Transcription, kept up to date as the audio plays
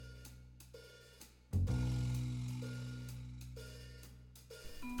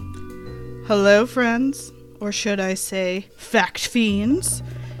Hello, friends, or should I say, fact fiends.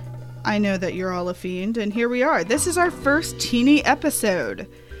 I know that you're all a fiend, and here we are. This is our first teeny episode,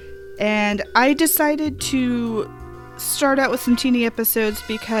 and I decided to start out with some teeny episodes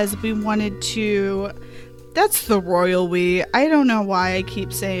because we wanted to... That's the royal we. I don't know why I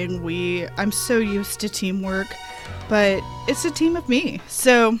keep saying we. I'm so used to teamwork, but it's a team of me.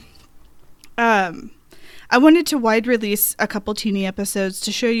 So, I wanted to wide release a couple teeny episodes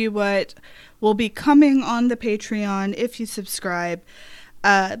to show you what will be coming on the Patreon if you subscribe.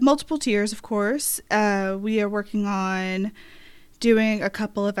 Multiple tiers, of course. We are working on doing a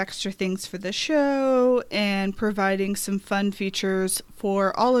couple of extra things for the show and providing some fun features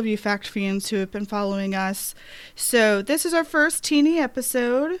for all of you fact fiends who have been following us. So this is our first teeny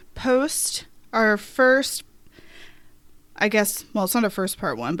episode post our first, I guess, well, it's not a first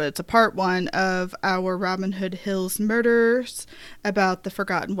part one, but it's a part one of our Robin Hood Hills murders about the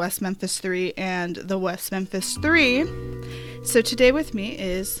forgotten West Memphis 3 and the West Memphis 3. So today with me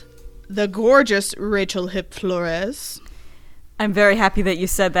is the gorgeous Rachel Hip Flores. I'm very happy that you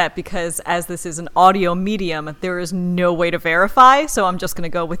said that because as this is an audio medium, there is no way to verify, so I'm just going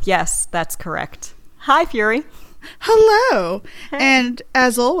to go with yes, that's correct. Hi, Fury. Hello. Hey. And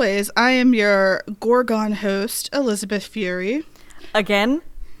as always, I am your Gorgon host, Elizabeth Fury. Again,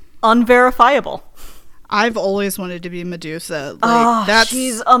 unverifiable. I've always wanted to be Medusa. Like,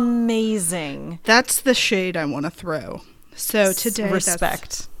 she's amazing. That's the shade I want to throw. So today,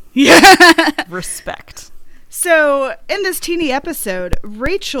 respect. Yeah. Respect. So, in this teeny episode,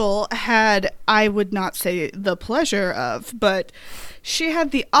 Rachel had, I would not say the pleasure of, but she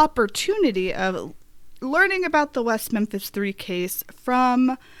had the opportunity of learning about the West Memphis 3 case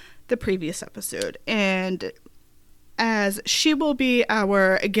from the previous episode. And as she will be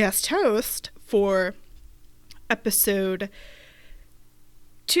our guest host for episode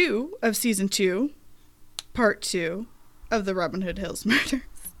 2 of season 2, part 2 of the Robin Hood Hills murder.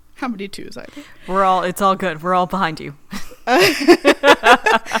 How many twos are there? It's all good. We're all behind you.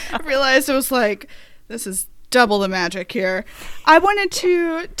 I realized it was like, this is double the magic here. I wanted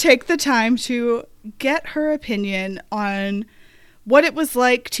to take the time to get her opinion on what it was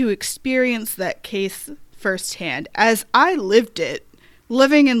like to experience that case firsthand, as I lived it,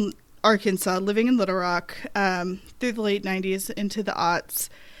 living in Arkansas, living in Little Rock, through the late 90s into the aughts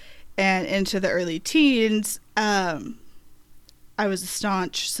and into the early teens. I was a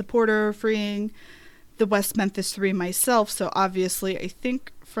staunch supporter of freeing the West Memphis 3 myself, so obviously I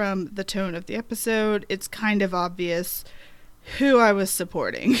think from the tone of the episode, it's kind of obvious who I was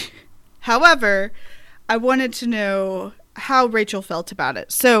supporting. However, I wanted to know how Rachel felt about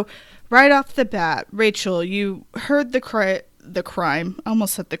it. So, right off the bat, Rachel, you heard the crime. I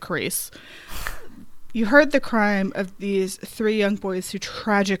almost said the craze. You heard the crime of these 3 young boys who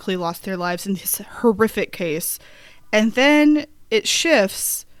tragically lost their lives in this horrific case. And then it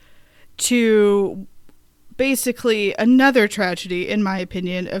shifts to basically another tragedy, in my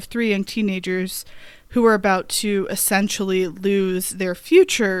opinion, of 3 young teenagers who are about to essentially lose their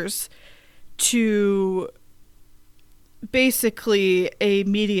futures to basically a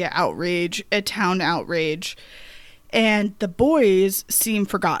media outrage, a town outrage. And the boys seem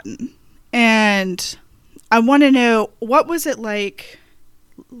forgotten. And I want to know, what was it like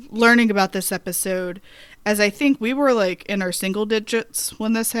learning about this episode? As I think we were, like, in our single digits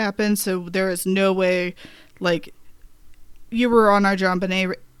when this happened, so there is no way, like, you were on our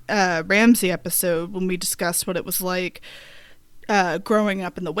JonBenet Ramsey episode when we discussed what it was like growing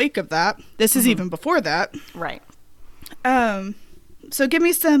up in the wake of that. This is even before that. Right. So give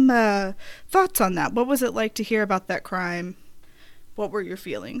me some thoughts on that. What was it like to hear about that crime? What were your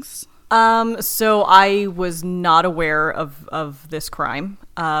feelings? So I was not aware of this crime.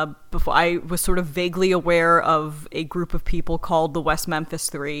 Before I was sort of vaguely aware of a group of people called the West Memphis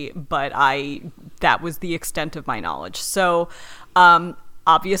 3, but that was the extent of my knowledge. So,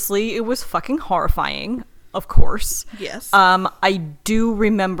 obviously it was fucking horrifying, of course. Yes. I do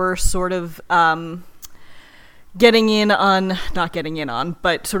remember sort of, but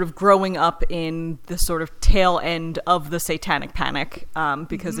sort of growing up in the sort of tail end of the Satanic Panic,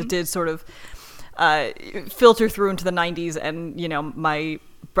 because it did sort of filter through into the 90s, and, you know, my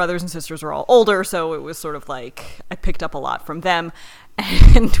brothers and sisters are all older, so it was sort of like I picked up a lot from them,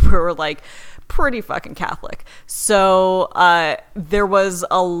 and we were like pretty fucking Catholic. So there was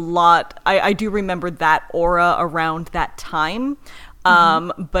a lot. I do remember that aura around that time.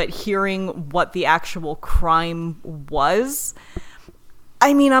 But hearing what the actual crime was,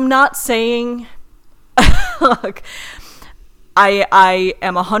 I mean, I'm not saying, look, I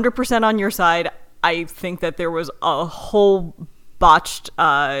am 100% on your side. I think that there was a whole botched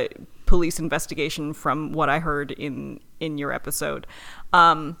police investigation from what I heard in your episode.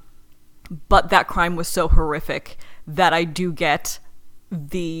 But that crime was so horrific that I do get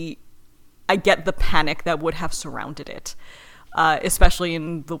the panic that would have surrounded it, especially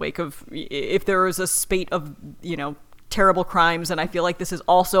in the wake of, if there is a spate of, you know, terrible crimes. And I feel like this is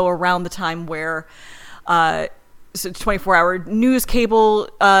also around the time where 24-hour news cable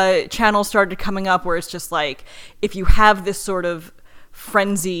channels started coming up, where it's just like, if you have this sort of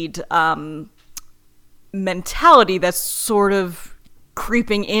frenzied mentality that's sort of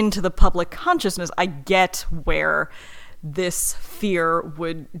creeping into the public consciousness, I get where this fear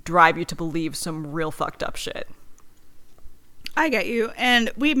would drive you to believe some real fucked up shit. I get you. And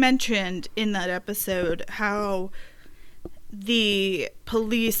we mentioned in that episode how the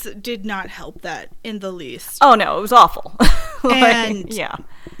police did not help that in the least. Oh no, it was awful. And yeah,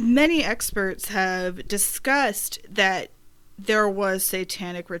 many experts have discussed that there was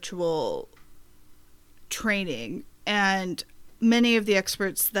satanic ritual training, and many of the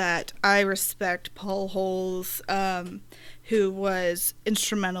experts that I respect, Paul Holes, who was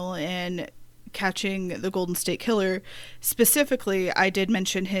instrumental in catching the Golden State Killer. Specifically, I did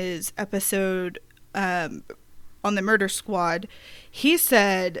mention his episode on the Murder Squad. He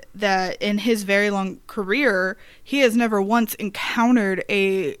said that in his very long career, he has never once encountered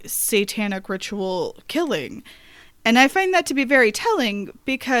a satanic ritual killing. And I find that to be very telling,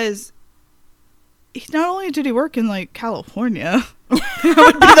 because not only did he work in, like, California, that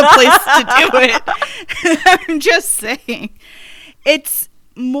would be the place to do it. I'm just saying. It's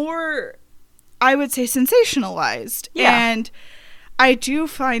more, I would say, sensationalized. Yeah. And I do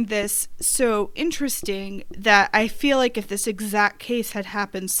find this so interesting that I feel like if this exact case had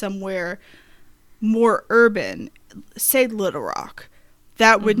happened somewhere more urban, say Little Rock,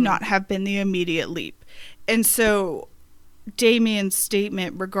 that would not have been the immediate leap. And so Damien's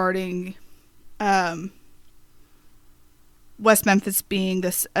statement regarding West Memphis being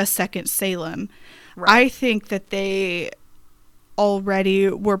a second Salem, right. I think that they already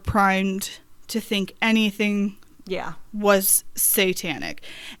were primed to think anything was satanic.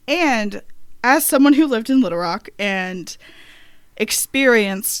 And as someone who lived in Little Rock and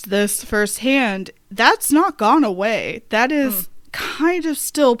experienced this firsthand, that's not gone away. That is kind of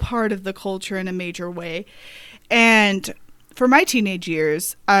still part of the culture in a major way. And for my teenage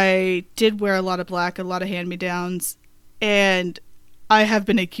years, I did wear a lot of black, a lot of hand-me-downs, and I have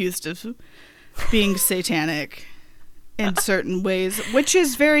been accused of being satanic in certain ways, which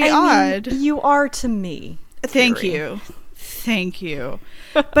is very odd. You are to me. Thank you.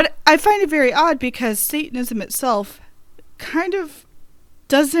 But I find it very odd because Satanism itself kind of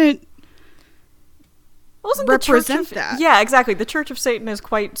doesn't represent that. Yeah, exactly. The Church of Satan is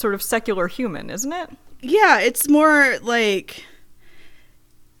quite sort of secular human, isn't it? Yeah, it's more like,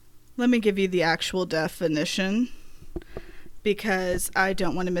 let me give you the actual definition, because I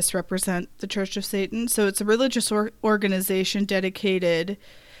don't want to misrepresent the Church of Satan. So it's a religious organization dedicated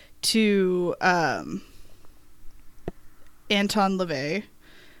to Anton LaVey,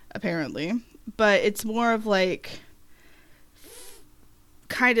 apparently. But it's more of like,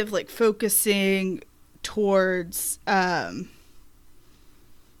 kind of like focusing towards, it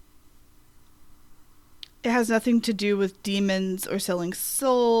has nothing to do with demons or selling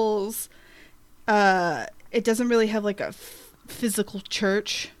souls. It doesn't really have like a physical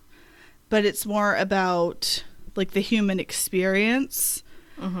church, but it's more about like the human experience.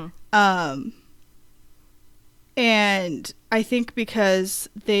 And I think because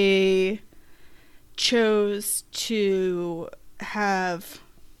they chose to have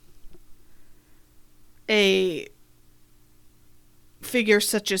a figure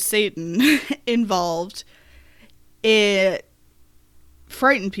such as Satan involved, it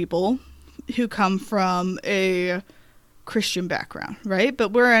frightened people who come from a Christian background, right?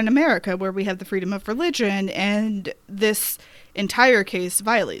 But we're in America where we have the freedom of religion, and this entire case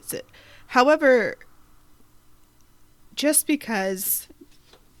violates it. However, just because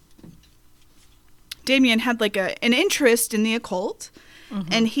Damien had like an interest in the occult,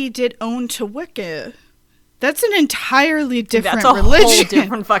 and he did own to Wicca, that's an entirely different religion. That's a whole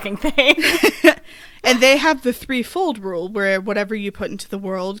different fucking thing. And they have the threefold rule, where whatever you put into the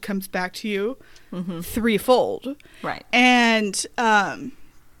world comes back to you threefold. Right. And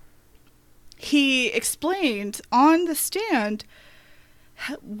he explained on the stand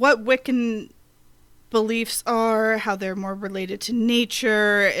what Wiccan beliefs are, how they're more related to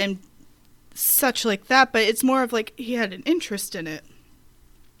nature and such like that. But it's more of like he had an interest in it.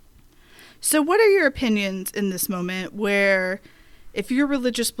 So what are your opinions in this moment where if your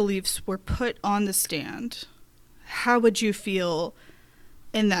religious beliefs were put on the stand, how would you feel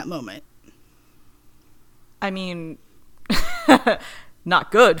in that moment? I mean,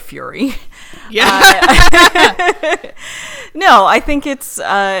 not good, Fury. Yeah. No, I think it's,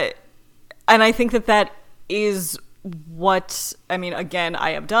 and I think that is what, I mean, again,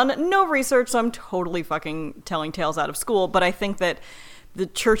 I have done no research, so I'm totally fucking telling tales out of school, but I think that the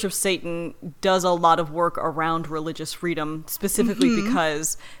Church of Satan does a lot of work around religious freedom, specifically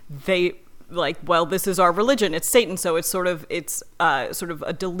because they, like, well, this is our religion, it's Satan, so it's sort of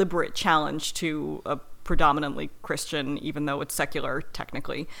a deliberate challenge to a predominantly Christian, even though it's secular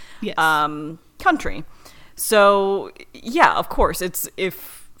technically, Yes. Country. So yeah, of course,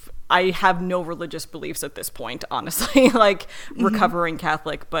 if I have no religious beliefs at this point, honestly, like recovering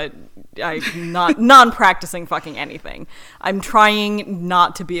Catholic, but I'm not non-practicing fucking anything. I'm trying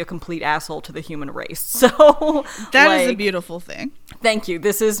not to be a complete asshole to the human race. So that is a beautiful thing. Thank you.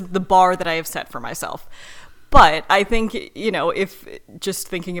 This is the bar that I have set for myself. But I think, you know, if just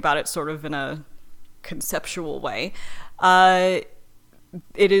thinking about it sort of in a conceptual way,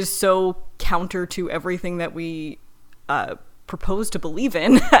 it is so counter to everything that we propose to believe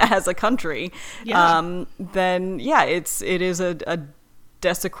in as a country. Yeah. Then yeah, it is a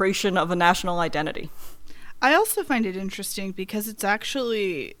desecration of a national identity. I also find it interesting because it's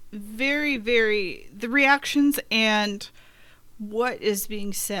actually very, very, the reactions and what is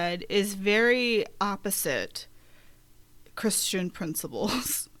being said is very opposite Christian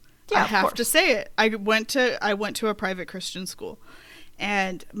principles. Yeah, I have to say it. I went to a private Christian school.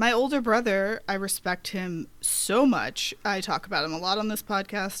 And my older brother, I respect him so much. I talk about him a lot on this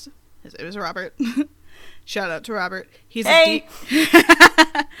podcast. His name is Robert. Shout out to Robert. He's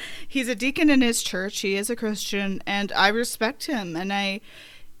he's a deacon in his church. He is a Christian, and I respect him. And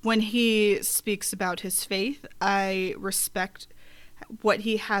when he speaks about his faith, I respect what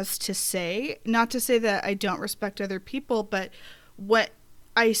he has to say. Not to say that I don't respect other people, but what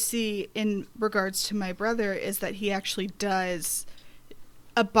I see in regards to my brother is that he actually does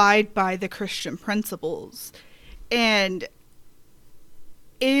abide by the Christian principles. And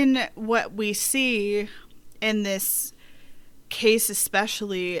in what we see in this case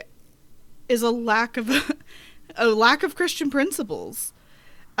especially is a lack of Christian principles.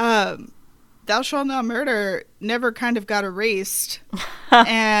 Thou shalt not murder never kind of got erased.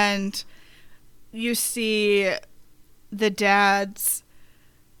 And you see the dads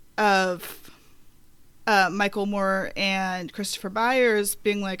of Michael Moore and Christopher Byers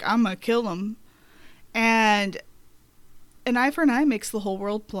being like, I'm gonna kill him. And an eye for an eye makes the whole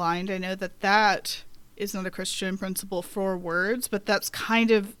world blind. I know that is not a Christian principle for words, but that's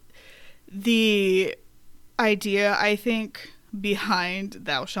kind of the idea, I think, behind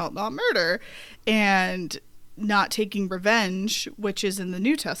thou shalt not murder and not taking revenge, which is in the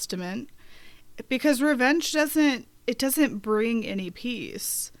New Testament, because revenge doesn't bring any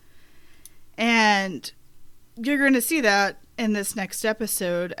peace. And you're going to see that in this next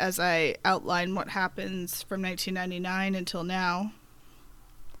episode as I outline what happens from 1999 until now.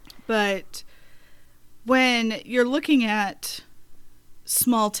 But when you're looking at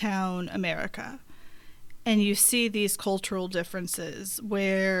small town America and you see these cultural differences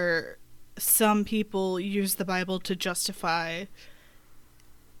where some people use the Bible to justify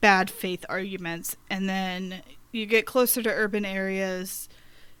bad faith arguments, and then you get closer to urban areas,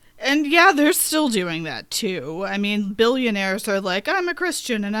 and yeah, they're still doing that too. I mean, billionaires are like, I'm a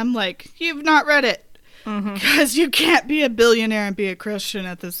Christian, and I'm like, you've not read it. Because you can't be a billionaire and be a Christian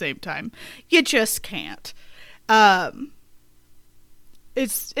at the same time. You just can't.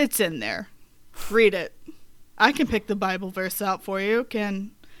 It's in there. Read it. I can pick the Bible verse out for you.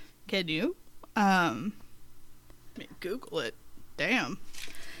 Can you? Google it. Damn.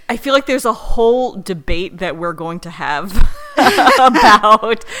 I feel like there's a whole debate that we're going to have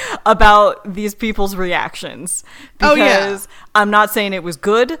about these people's reactions. Because I'm not saying it was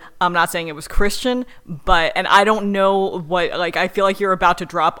good. I'm not saying it was Christian. And I don't know what, like, I feel like you're about to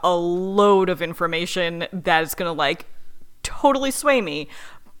drop a load of information that is going to, like, totally sway me.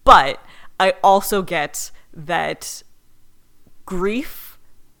 But I also get that grief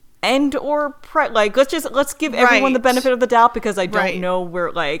and or let's give everyone the benefit of the doubt, because I don't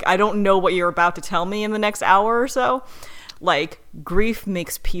know I don't know what you're about to tell me in the next hour or so. Like, grief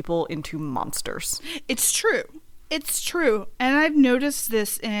makes people into monsters. It's true. And I've noticed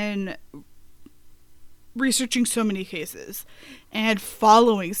this in researching so many cases and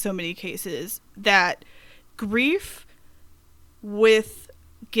following so many cases, that grief with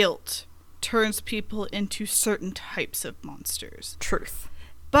guilt turns people into certain types of monsters. Truth.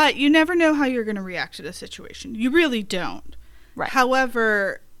 But you never know how you're going to react to the situation. You really don't. Right.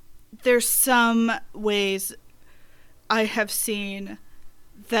 However, there's some ways I have seen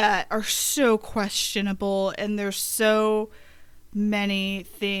that are so questionable, and there's so many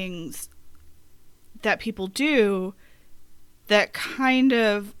things that people do that kind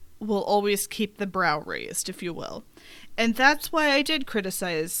of will always keep the brow raised, if you will. And that's why I did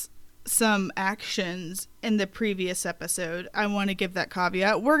criticize some actions in the previous episode. I want to give that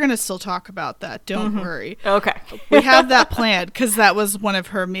caveat. We're going to still talk about that. Don't worry. Okay. We have that planned because that was one of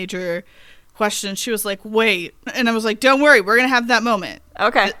her major questions. She was like, wait. And I was like, don't worry. We're going to have that moment.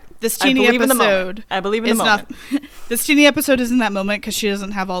 Okay. This teeny episode. I believe in the moment. This teeny episode isn't that moment because she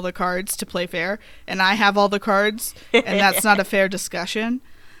doesn't have all the cards to play fair. And I have all the cards. And that's not a fair discussion.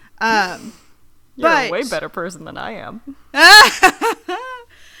 You're a way better person than I am.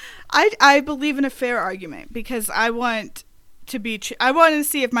 I believe in a fair argument because I want to be. I want to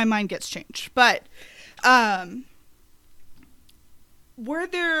see if my mind gets changed. But were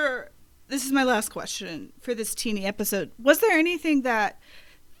there? This is my last question for this teeny episode. Was there anything that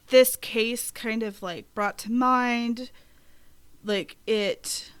this case kind of like brought to mind? Like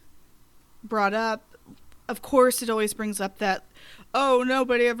it brought up. Of course, it always brings up that, oh,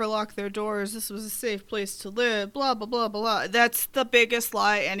 nobody ever locked their doors. This was a safe place to live. Blah, blah, blah, blah. That's the biggest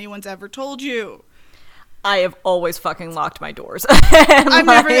lie anyone's ever told you. I have always fucking locked my doors.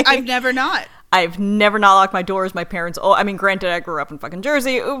 I've never not. I've never not locked my doors. My parents, granted, I grew up in fucking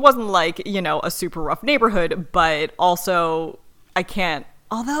Jersey. It wasn't like, a super rough neighborhood, but also I can't.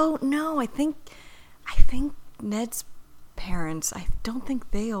 Although, no, I think Ned's parents, I don't think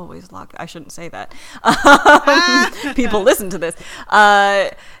they always lock. I shouldn't say that. People listen to this.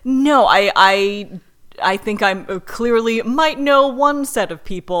 No, I think I'm clearly might know one set of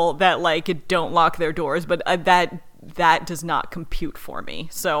people that like don't lock their doors, but that does not compute for me.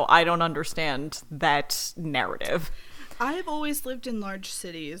 So I don't understand that narrative. I've always lived in large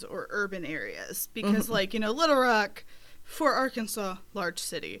cities or urban areas because Little Rock, for Arkansas, large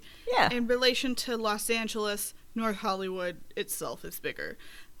city. Yeah. In relation to Los Angeles, North Hollywood itself is bigger.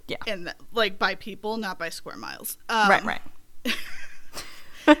 Yeah. And like by people, not by square miles. Right.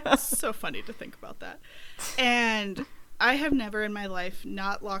 It's so funny to think about that. And I have never in my life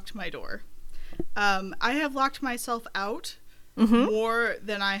not locked my door. I have locked myself out more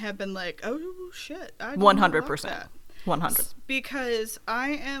than I have been like, oh shit. 100%. 100. Because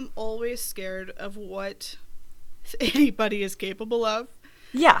I am always scared of what anybody is capable of.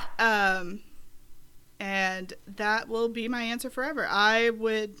 Yeah. And that will be my answer forever. I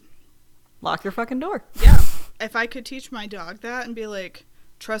would lock your fucking door. Yeah. If I could teach my dog that and be like,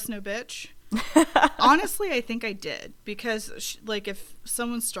 trust no bitch. Honestly, I think I did. Because, if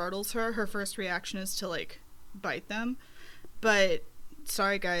someone startles her, her first reaction is to, bite them. But,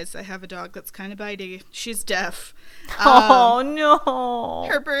 sorry, guys, I have a dog that's kind of bitey. She's deaf. Oh, no.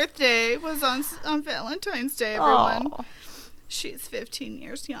 Her birthday was on Valentine's Day, everyone. Oh. She's 15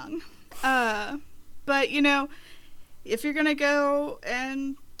 years young. But, if you're going to go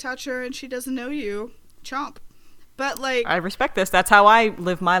and touch her and she doesn't know you, chomp. But, I respect this. That's how I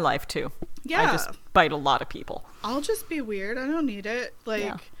live my life, too. Yeah. I just bite a lot of people. I'll just be weird. I don't need it.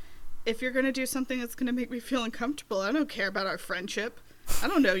 If you're going to do something that's going to make me feel uncomfortable, I don't care about our friendship. I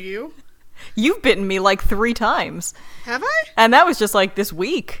don't know you. You've bitten me 3 times. Have I? And that was just this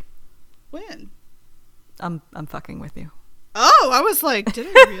week. When? I'm fucking with you. Oh, I was like, did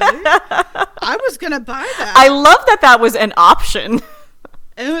I really? I was going to buy that. I love that was an option.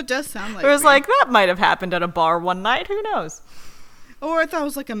 And it does sound like it was that might have happened at a bar one night. Who knows? Or I thought it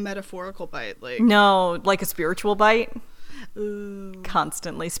was a metaphorical bite. No, a spiritual bite. Ooh.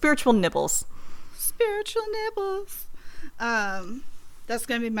 Constantly. Spiritual nibbles. Spiritual nibbles. That's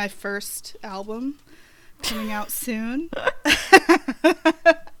going to be my first album coming out soon.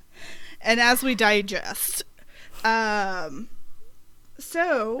 And as we digest. So.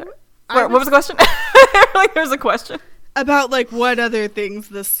 What was the question? There was a question. About what other things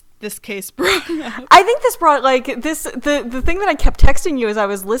this case brought up. I think this brought the thing that I kept texting you as I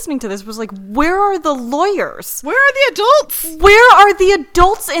was listening to this was where are the lawyers? Where are the adults? Where are the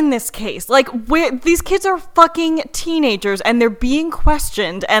adults in this case? Where these kids are fucking teenagers and they're being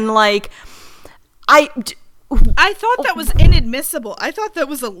questioned and I thought that was inadmissible. I thought that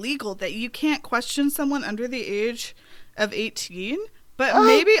was illegal, that you can't question someone under the age of 18. But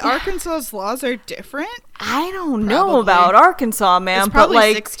maybe Arkansas's laws are different? I don't know about Arkansas, man. It's probably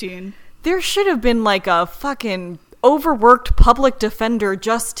but 16. There should have been a fucking overworked public defender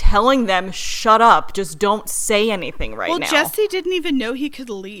just telling them, shut up, just don't say anything now. Well, Jesse didn't even know he could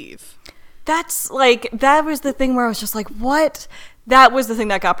leave. That's that was the thing where I was just what? That was the thing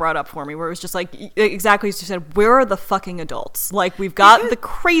that got brought up for me, where it was just like, exactly as you said, where are the fucking adults? Like, we've got the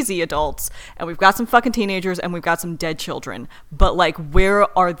crazy adults, and we've got some fucking teenagers, and we've got some dead children. But, like,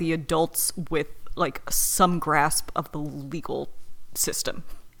 where are the adults with, like, some grasp of the legal system?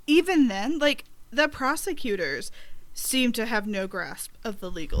 Even then, like, the prosecutors seem to have no grasp of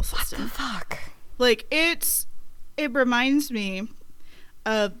the legal system. What the fuck? Like, it reminds me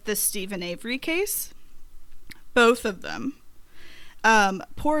of the Stephen Avery case. Both of them.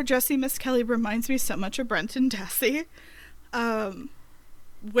 Poor Jesse Miss Kelly reminds me so much of Brendan Dassey.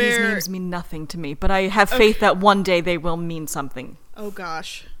 These names mean nothing to me, but I have faith that one day they will mean something. Oh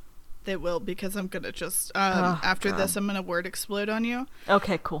gosh, they will, because I'm gonna just after this I'm gonna word explode on you.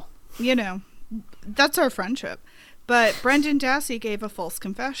 Okay, cool. You know, that's our friendship. But Brendan Dassey gave a false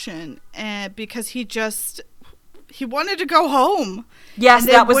confession, and because he wanted to go home. Yes,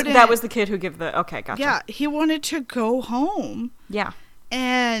 that was the kid who gave the... Okay, gotcha. Yeah, he wanted to go home. Yeah.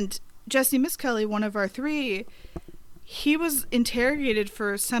 And Jesse Miss Kelly, one of our three, he was interrogated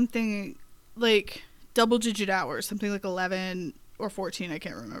for something like double-digit hours, something like 11 or 14, I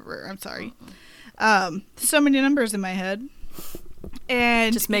can't remember. I'm sorry. So many numbers in my head.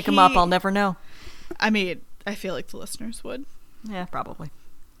 And just make them up, I'll never know. I mean, I feel like the listeners would. Yeah, probably.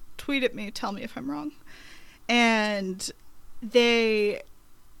 Tweet at me, tell me if I'm wrong. And they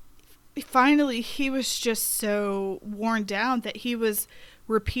finally, he was just so worn down that he was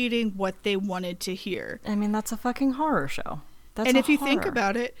repeating what they wanted to hear. I mean, that's a fucking horror show. And if you think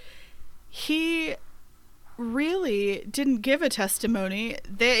about it, he really didn't give a testimony.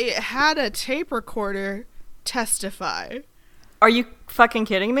 They had a tape recorder testify. Are you fucking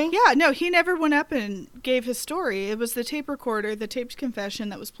kidding me? Yeah, no, he never went up and gave his story. It was the tape recorder, the taped confession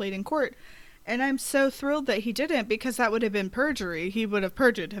that was played in court. And I'm so thrilled that he didn't, because that would have been perjury. He would have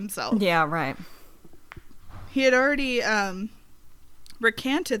perjured himself. Yeah, right. He had already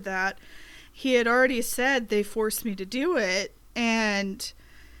recanted that. He had already said they forced me to do it. And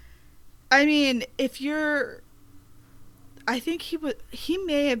I mean, I think he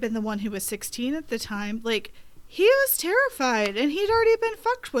may have been the one who was 16 at the time. Like, he was terrified, and he'd already been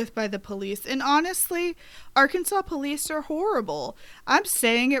fucked with by the police. And honestly, Arkansas police are horrible. I'm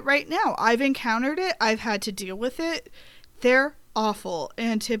saying it right now. I've encountered it. I've had to deal with it. They're awful.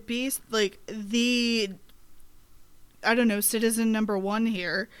 And to be like the, I don't know, citizen number one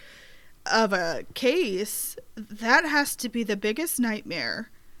here of a case, that has to be the biggest nightmare.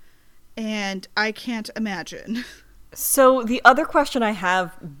 And I can't imagine. So the other question I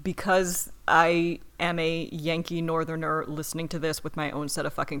have, because I am a Yankee Northerner listening to this with my own set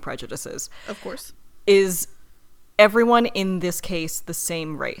of fucking prejudices. Of course. Is everyone in this case the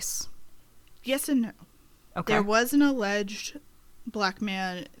same race? Yes and no. Okay. There was an alleged black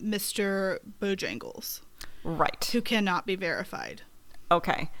man, Mr. Bojangles. Right. Who cannot be verified.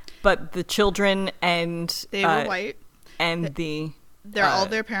 Okay. But the children and... They were white. And all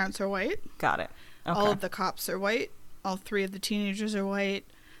their parents are white. Got it. Okay. All of the cops are white. All three of the teenagers are white.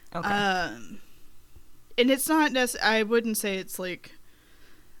 Okay. And it's not I wouldn't say it's like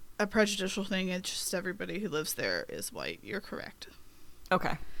a prejudicial thing. It's just everybody who lives there is white. You're correct.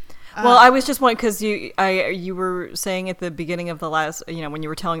 Okay. Well, I was just wondering, because you were saying at the beginning of the last, when you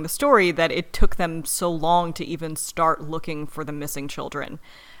were telling the story, that it took them so long to even start looking for the missing children,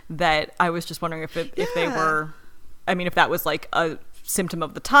 that I was just wondering if they were, if that was like a symptom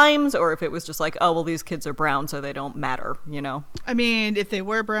of the times, or if it was just like, oh, well, these kids are brown, so they don't matter, I mean, if they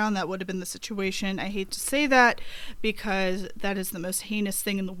were brown, that would have been the situation. I hate to say that, because that is the most heinous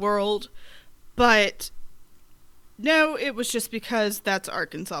thing in the world, but no, it was just because that's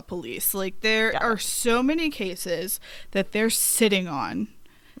Arkansas police. Like, there are so many cases that they're sitting on,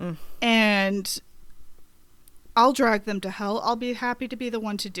 and I'll drag them to hell. I'll be happy to be the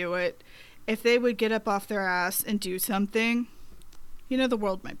one to do it. If they would get up off their ass and do something, the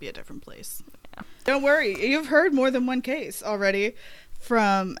world might be a different place. Yeah. Don't worry. You've heard more than one case already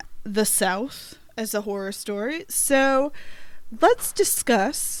from the South as a horror story. So let's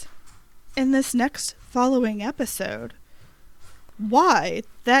discuss in this next following episode why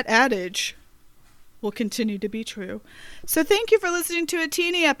that adage will continue to be true. So thank you for listening to a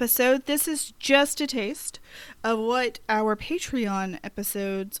teeny episode. This is just a taste of what our Patreon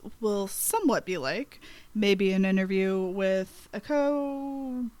episodes will somewhat be like. Maybe an interview with a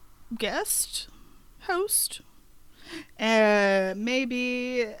co-guest host.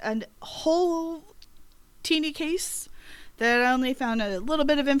 Maybe a whole teeny case that I only found a little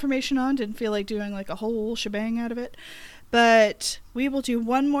bit of information on. Didn't feel like doing like a whole shebang out of it. But we will do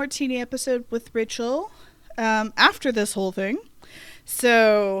one more teeny episode with Rachel after this whole thing.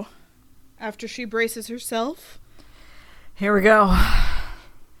 So after she braces herself Here we go.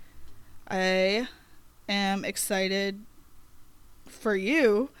 I am excited for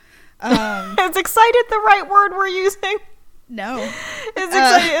you. Is excited the right word we're using? No. It's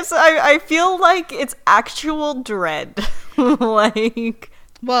excited. I feel like it's actual dread. Like,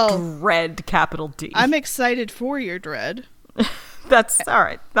 dread, capital D. I'm excited for your dread. That's all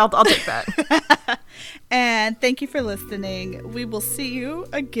right. I'll take that. And thank you for listening. We will see you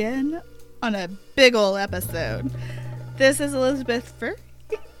again on a big ol' episode. This is Elizabeth Fur.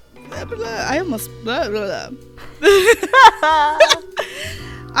 I almost.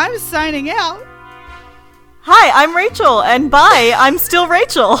 I'm signing out. Hi, I'm Rachel, and bye, I'm still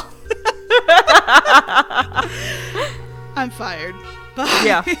Rachel. I'm fired. Bye.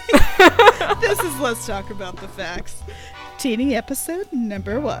 Yeah. This is Let's Talk About the Facts. Teeny episode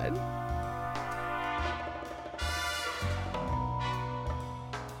number 1.